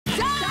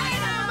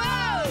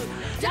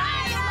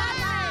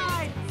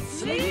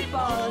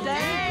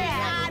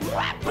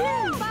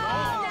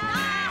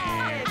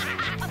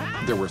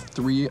There were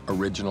 3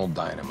 original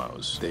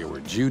dynamos. They were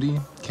Judy,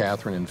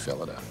 Catherine, and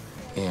Phyllida.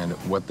 And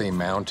what they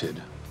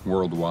mounted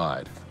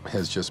worldwide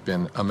has just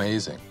been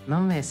amazing.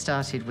 Mamma Mia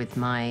started with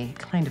my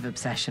kind of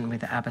obsession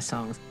with the ABBA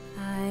songs.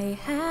 I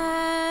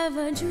have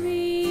a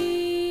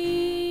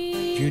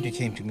dream. Judy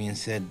came to me and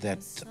said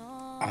that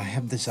I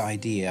have this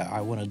idea.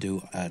 I want to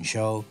do a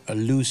show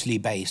loosely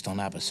based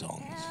on ABBA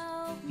songs.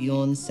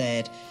 Björn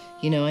said,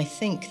 you know, I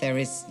think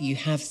you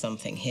have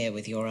something here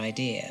with your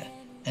idea.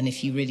 And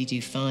if you really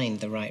do find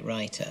the right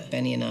writer,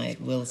 Benny and I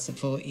will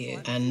support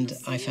you. And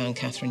I found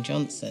Catherine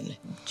Johnson.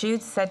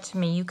 Jude said to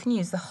me, you can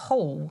use the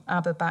whole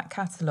ABBA back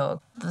catalogue.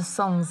 The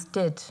songs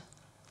did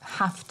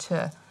have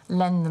to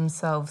lend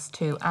themselves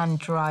to and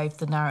drive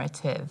the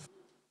narrative.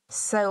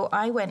 So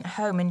I went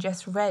home and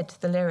just read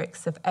the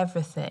lyrics of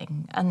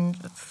everything. And,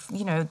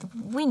 you know,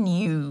 we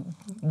knew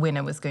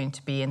Winner was going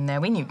to be in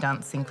there. We knew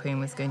Dancing Queen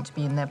was going to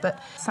be in there.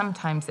 But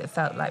sometimes it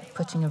felt like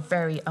putting a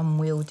very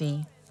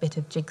unwieldy bit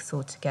of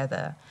jigsaw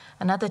together.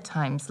 And other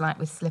times, like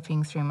with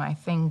Slipping Through My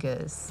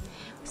Fingers,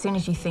 as soon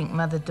as you think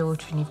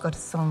mother-daughter and you've got a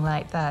song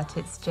like that,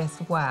 it's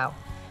just, wow,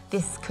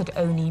 this could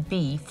only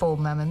be for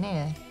Mamma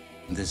Mia.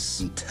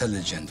 This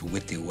intelligent,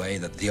 witty way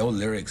that the old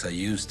lyrics are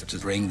used to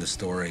bring the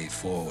story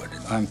forward.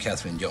 I'm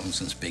Catherine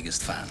Johnson's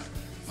biggest fan.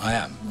 I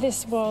am.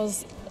 This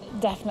was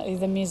definitely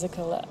the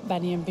musical that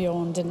Benny and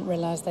Björn didn't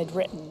realise they'd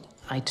written.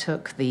 I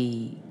took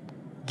the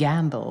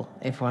gamble,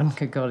 if one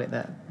could call it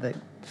that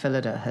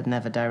Phyllida had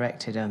never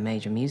directed a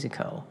major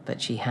musical, but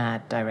she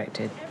had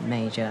directed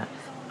major,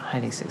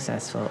 highly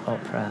successful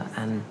opera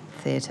and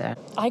theatre.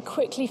 I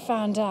quickly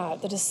found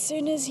out that as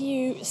soon as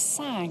you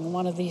sang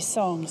one of these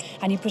songs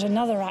and you put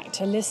another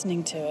actor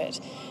listening to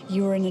it,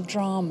 you were in a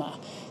drama.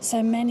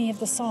 So many of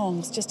the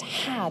songs just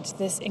had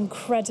this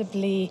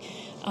incredibly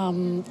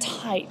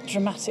tight,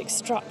 dramatic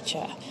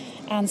structure,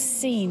 and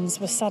scenes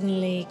were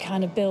suddenly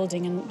kind of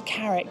building and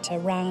character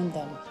around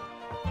them.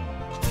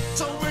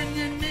 So when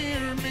you're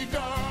near me,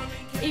 darling.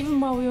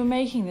 Even while we were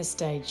making the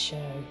stage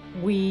show,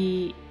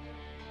 we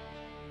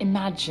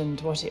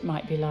imagined what it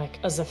might be like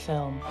as a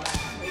film.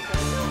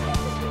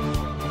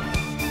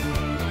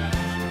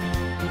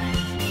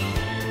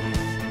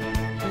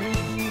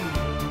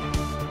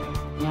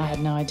 I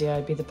had no idea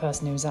I'd be the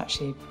person who was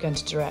actually going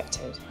to direct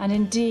it. And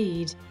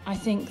indeed, I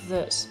think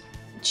that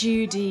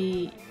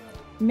Judy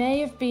may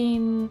have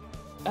been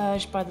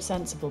urged by the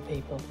sensible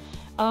people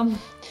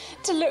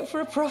to look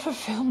for a proper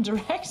film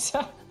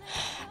director.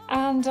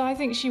 And I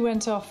think she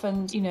went off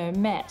and, you know,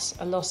 met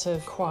a lot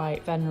of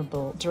quite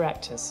venerable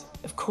directors.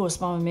 Of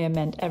course, Mamma Mia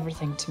meant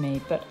everything to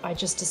me, but I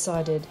just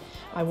decided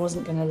I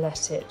wasn't going to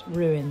let it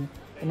ruin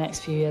the next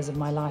few years of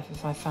my life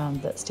if I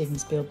found that Steven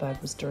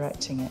Spielberg was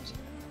directing it.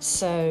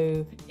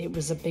 So it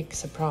was a big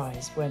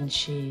surprise when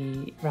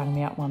she rang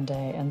me up one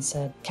day and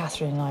said,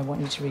 Catherine and I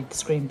want you to read the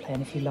screenplay,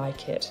 and if you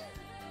like it,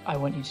 I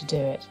want you to do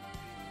it.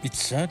 It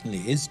certainly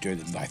is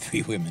driven by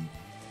 3 women.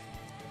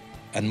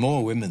 And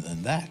more women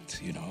than that,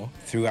 you know.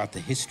 Throughout the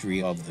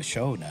history of the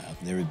show now,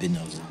 there have been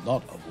a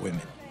lot of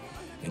women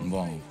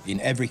involved in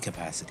every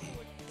capacity.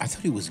 I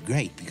thought it was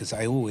great because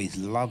I always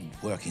loved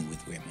working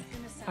with women.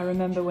 I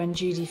remember when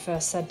Judy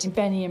first said to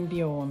Benny and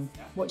Björn,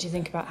 what do you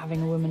think about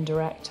having a woman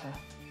director?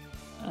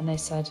 And they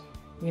said,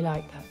 we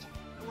like that.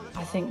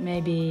 I think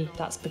maybe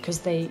that's because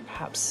they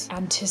perhaps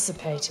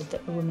anticipated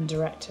that the woman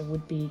director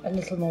would be a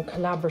little more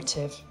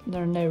collaborative.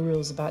 There are no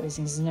rules about these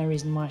things. There's no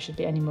reason why I should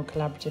be any more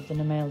collaborative than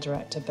a male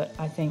director, but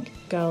I think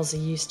girls are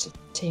used to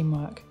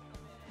teamwork.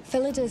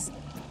 Phyllida's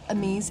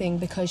amazing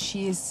because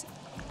she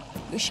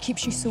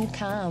keeps you so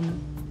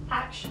calm.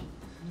 Action.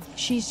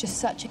 She's just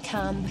such a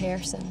calm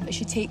person, but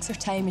she takes her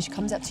time and she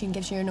comes up to you and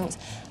gives you your notes.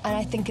 And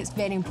I think it's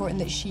very important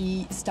that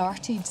she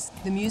started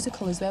the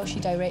musical as well. She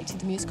directed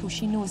the musical.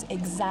 She knows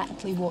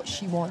exactly what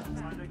she wants.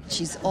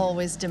 She's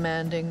always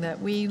demanding that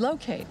we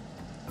locate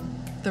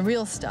the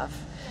real stuff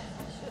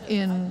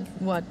in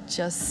what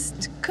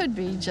just could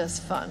be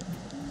just fun.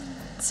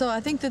 So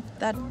I think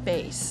that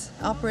base,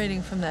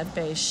 operating from that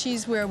base,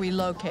 she's where we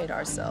locate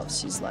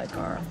ourselves. She's like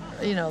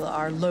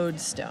our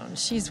lodestone.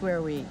 She's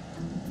where we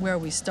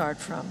start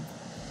from.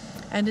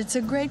 And it's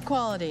a great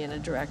quality in a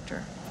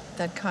director,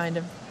 that kind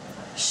of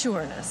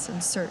sureness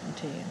and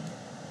certainty.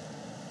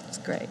 It's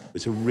great.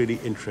 It's a really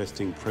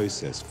interesting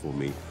process for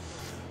me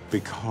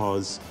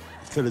because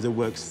Phyllida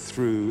works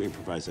through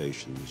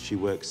improvisation. She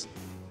works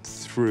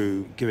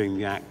through giving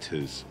the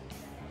actors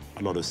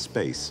a lot of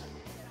space,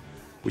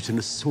 which in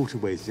a sort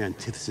of way is the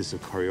antithesis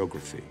of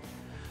choreography.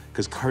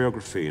 Because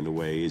choreography, in a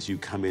way, is you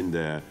come in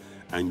there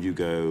and you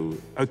go,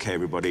 okay,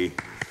 everybody,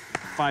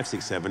 5,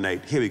 6, 7,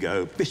 8, here we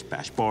go, bish,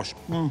 bash, bosh,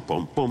 boom,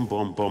 boom, boom,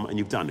 boom, boom, and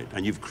you've done it,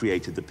 and you've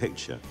created the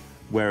picture.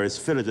 Whereas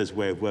Phyllida's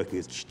way of working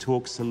is she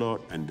talks a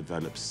lot and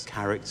develops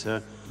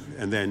character,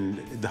 and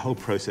then the whole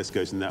process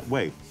goes in that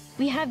way.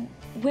 We have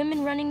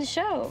women running the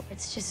show.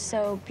 It's just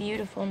so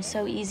beautiful and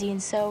so easy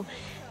and so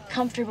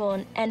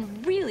comfortable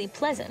and really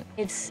pleasant.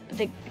 It's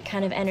the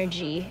kind of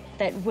energy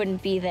that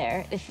wouldn't be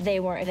there if they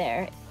weren't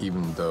there.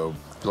 Even though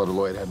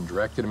Lloyd hadn't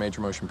directed a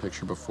major motion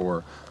picture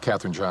before.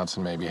 Katherine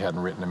Johnson maybe hadn't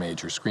written a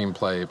major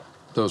screenplay.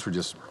 Those were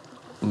just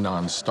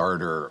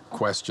non-starter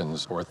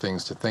questions or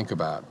things to think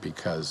about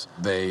because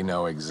they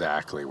know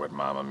exactly what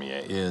Mamma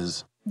Mia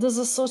is. There's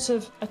a sort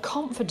of a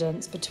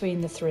confidence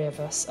between the three of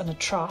us and a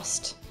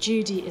trust.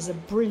 Judy is a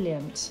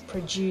brilliant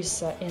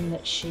producer in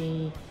that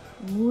she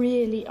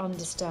really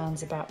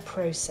understands about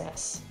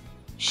process.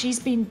 She's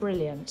been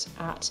brilliant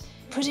at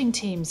putting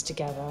teams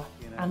together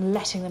and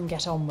letting them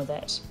get on with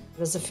it.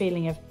 There's a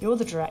feeling of, you're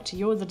the director,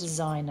 you're the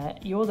designer,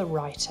 you're the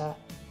writer,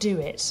 do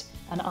it.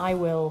 And I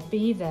will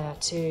be there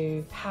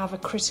to have a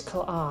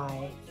critical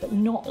eye, but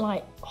not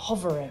like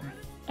hovering.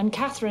 And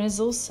Katherine is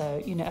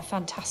also, you know, a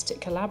fantastic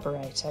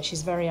collaborator.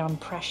 She's very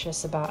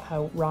unprecious about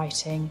her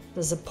writing.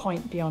 There's a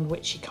point beyond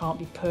which she can't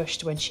be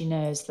pushed when she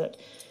knows that,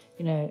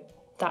 you know,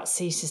 that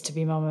ceases to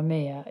be Mamma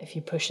Mia if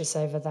you push us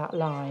over that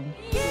line.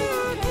 You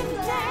can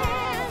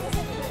dance,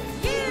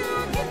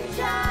 you can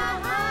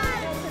shine,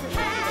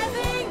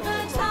 having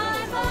the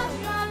time of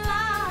your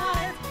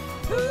life.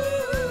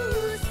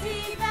 Ooh,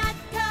 see that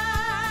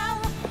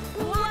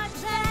girl,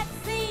 watch that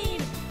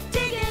scene,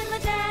 digging the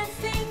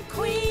dancing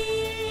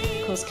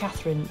queen. Of course,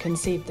 Katherine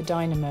conceived the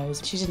dynamos.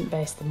 She didn't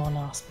base them on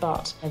us,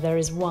 but there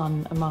is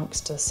one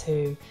amongst us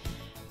who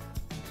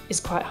is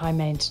quite high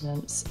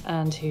maintenance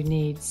and who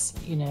needs,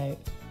 you know,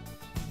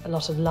 a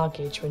lot of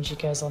luggage when she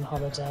goes on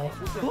holiday.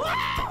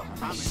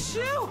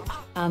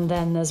 And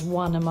then there's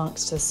one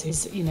amongst us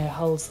who's, you know,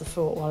 holds the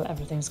fort while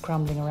everything's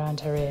crumbling around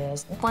her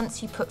ears.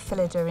 Once you put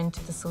Phyllida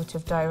into the sort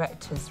of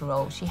director's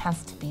role, she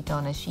has to be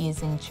Donna. She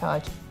is in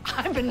charge.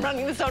 I've been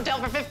running this hotel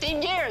for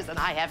 15 years and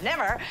I have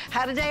never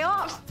had a day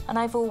off. And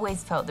I've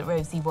always felt that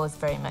Rosie was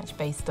very much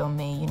based on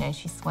me. You know,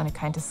 she's the one who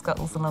kind of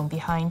scuttles along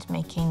behind,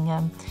 making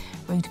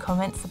rude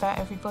comments about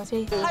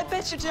everybody. I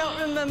bet you don't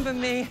remember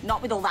me.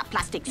 Not with all that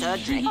plastic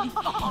surgery.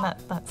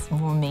 That's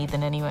more me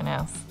than anyone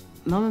else.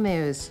 Mamma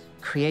Mia was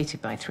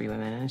created by three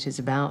women, and it is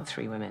about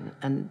three women.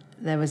 And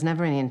there was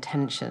never any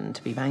intention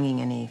to be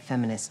banging any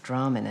feminist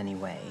drama in any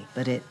way,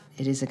 but it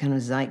is a kind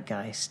of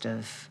zeitgeist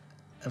of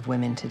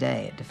women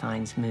today. It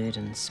defines mood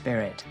and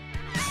spirit.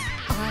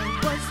 I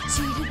was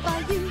cheated by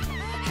you,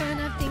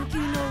 and I think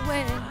you know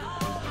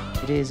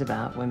when. It is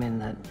about women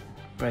that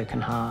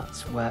broken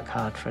hearts, work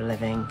hard for a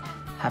living,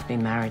 have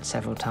been married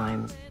several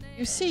times.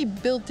 You see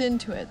built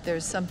into it,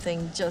 there's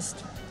something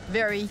just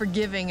very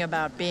forgiving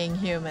about being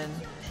human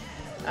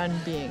and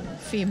being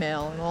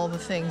female and all the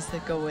things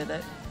that go with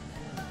it.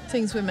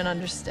 Things women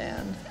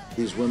understand.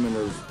 These women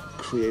have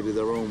created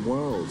their own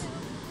world,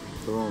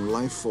 their own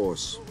life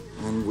force,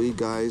 and we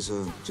guys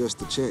are just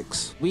the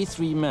chicks. We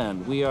three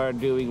men, we are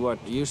doing what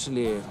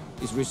usually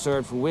is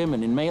reserved for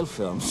women in male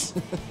films.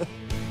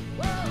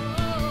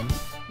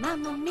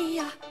 Mamma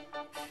Mia,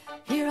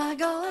 here I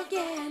go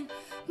again.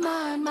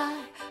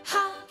 My,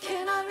 how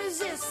can I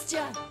resist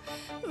ya?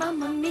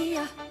 Mamma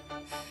Mia,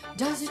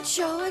 does it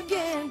show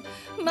again?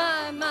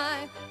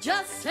 My,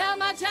 just how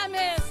much I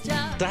missed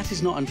ya. That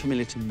is not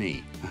unfamiliar to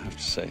me, I have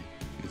to say.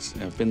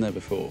 I've been there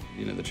before.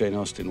 You know, the Jane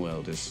Austen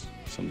world is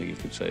something you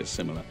could say is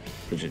similar.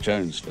 Bridget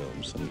Jones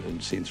films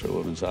and seen through a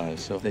woman's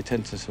eyes. So they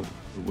tend to sort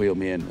of wheel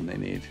me in when they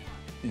need,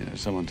 you know,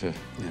 someone to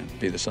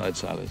be the side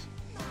salad.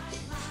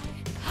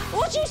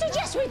 What do you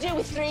suggest we do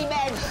with three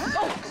men?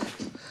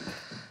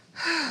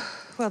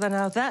 Well, then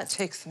now that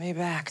takes me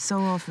back. So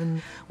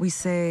often we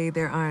say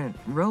there aren't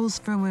roles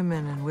for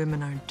women and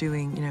women aren't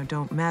doing, you know,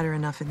 don't matter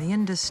enough in the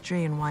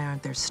industry and why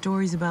aren't there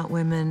stories about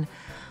women?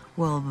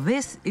 Well,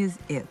 this is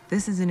it.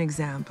 This is an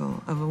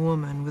example of a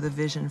woman with a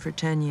vision for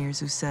 10 years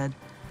who said,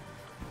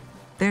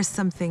 there's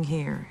something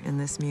here in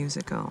this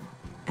musical.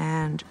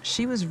 And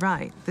she was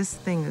right. This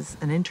thing is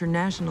an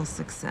international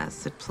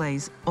success. It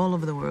plays all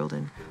over the world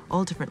in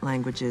all different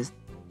languages.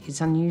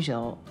 It's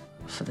unusual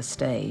for the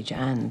stage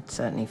and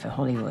certainly for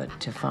Hollywood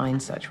to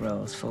find such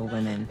roles for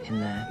women in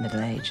their middle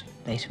age,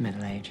 later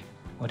middle age,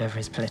 whatever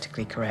is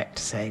politically correct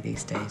to say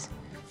these days.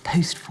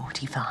 Post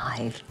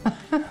 45.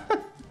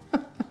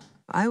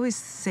 I always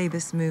say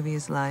this movie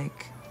is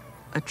like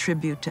a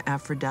tribute to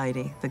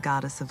Aphrodite, the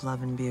goddess of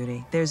love and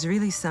beauty. There's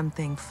really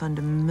something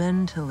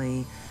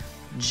fundamentally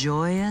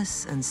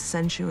joyous and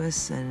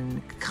sensuous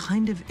and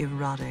kind of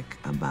erotic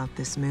about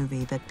this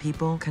movie that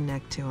people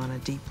connect to on a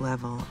deep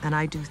level. And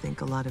I do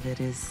think a lot of it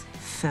is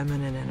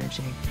feminine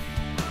energy.